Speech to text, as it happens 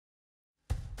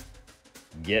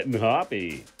getting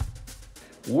hoppy.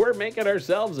 We're making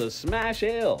ourselves a smash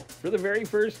ale for the very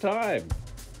first time.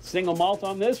 Single malt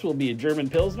on this will be a German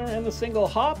Pilsner, and the single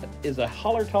hop is a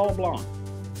Hallertau Blanc.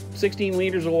 16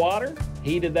 liters of water,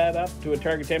 heated that up to a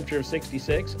target temperature of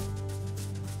 66.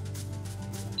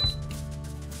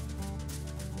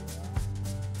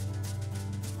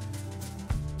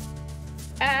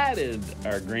 Added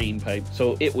our grain pipe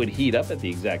so it would heat up at the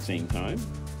exact same time.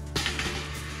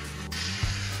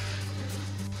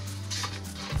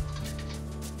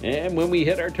 And when we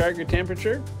hit our target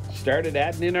temperature, started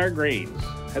adding in our grains.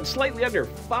 Had slightly under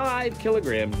 5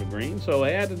 kilograms of grain, so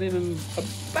I added in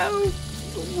about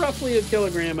roughly a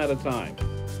kilogram at a time.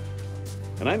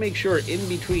 And I make sure in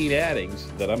between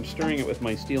addings that I'm stirring it with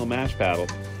my steel mash paddle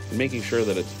and making sure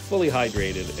that it's fully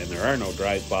hydrated and there are no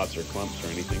dry spots or clumps or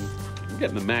anything. I'm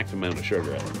getting the max amount of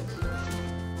sugar out of this.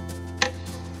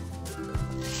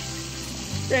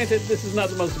 Granted, this is not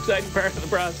the most exciting part of the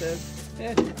process.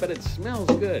 But it smells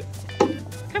good.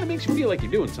 Kind of makes you feel like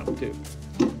you're doing something too.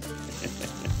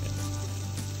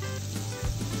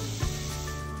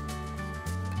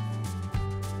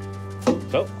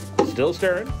 So, still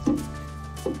stirring.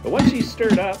 But once she's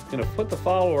stirred up, I'm going to put the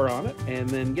follower on it and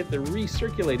then get the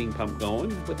recirculating pump going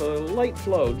with a light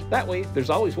flow. That way, there's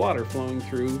always water flowing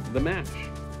through the mash.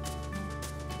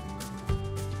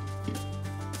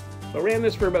 So I ran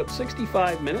this for about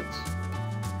 65 minutes.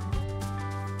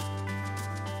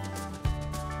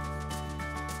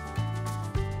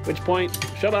 At which point,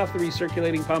 shut off the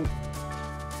recirculating pump,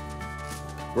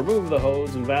 remove the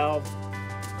hose and valve,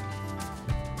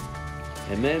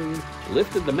 and then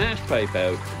lifted the mash pipe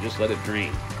out and just let it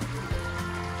drain.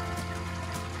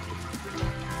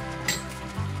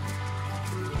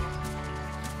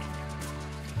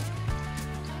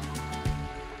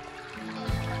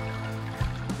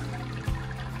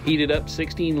 Heated up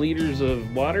 16 liters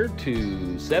of water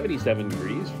to 77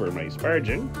 degrees for my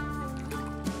sparging.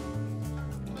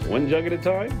 One jug at a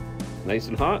time, nice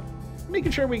and hot,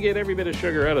 making sure we get every bit of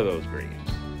sugar out of those grains.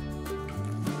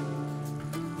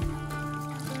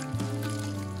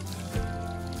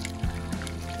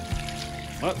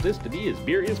 Want this to be as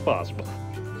beery as possible.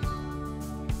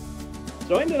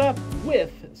 So I ended up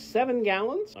with 7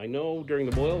 gallons. I know during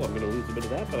the boil I'm going to lose a bit of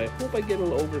that, but I hope I get a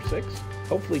little over 6,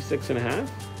 hopefully 6.5.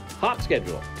 Hop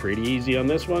schedule, pretty easy on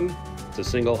this one. It's a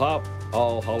single hop,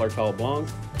 all Hallertau Blanc.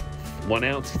 1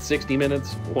 ounce at 60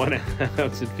 minutes, 1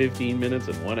 ounce at 15 minutes,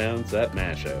 and 1 ounce at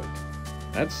mash out.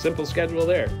 That's a simple schedule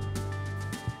there.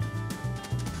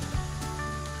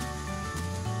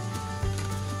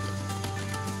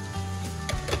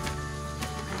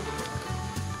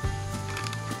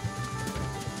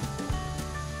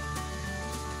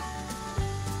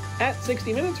 At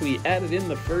 60 minutes, we added in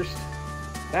the first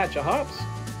batch of hops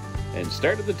and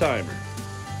started the timer.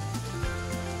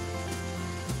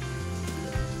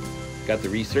 Got the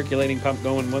recirculating pump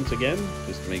going once again,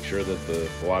 just to make sure that the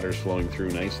water's flowing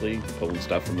through nicely, pulling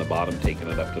stuff from the bottom, taking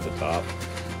it up to the top.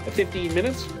 At 15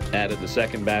 minutes, added the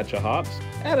second batch of hops,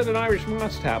 added an Irish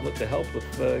moss tablet to help with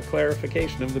the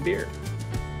clarification of the beer.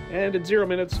 And at 0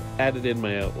 minutes, added in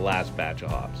my last batch of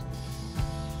hops.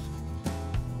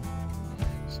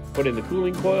 Put in the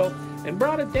cooling coil and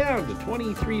brought it down to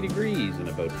 23 degrees in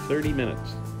about 30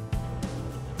 minutes.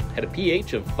 Had a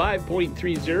pH of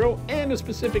 5.30 and a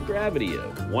specific gravity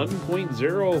of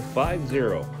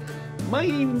 1.050. Might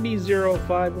even be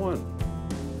 0.51.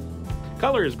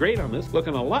 Color is great on this,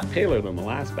 looking a lot paler than the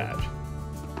last batch.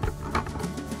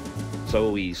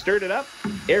 So we stirred it up,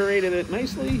 aerated it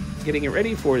nicely, getting it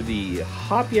ready for the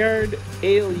hop yard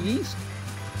ale yeast.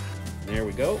 There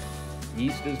we go.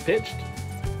 Yeast is pitched.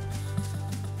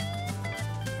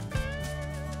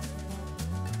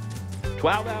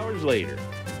 "12 hours later,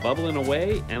 bubbling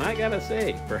away, and I gotta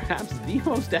say, perhaps the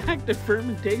most active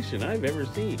fermentation I've ever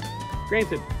seen.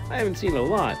 Granted, I haven't seen a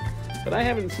lot, but I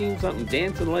haven't seen something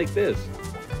dancing like this.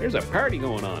 There's a party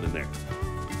going on in there.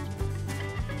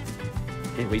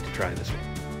 Can't wait to try this one.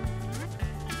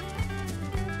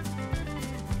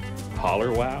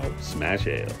 Holler Wow Smash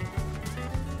Ale.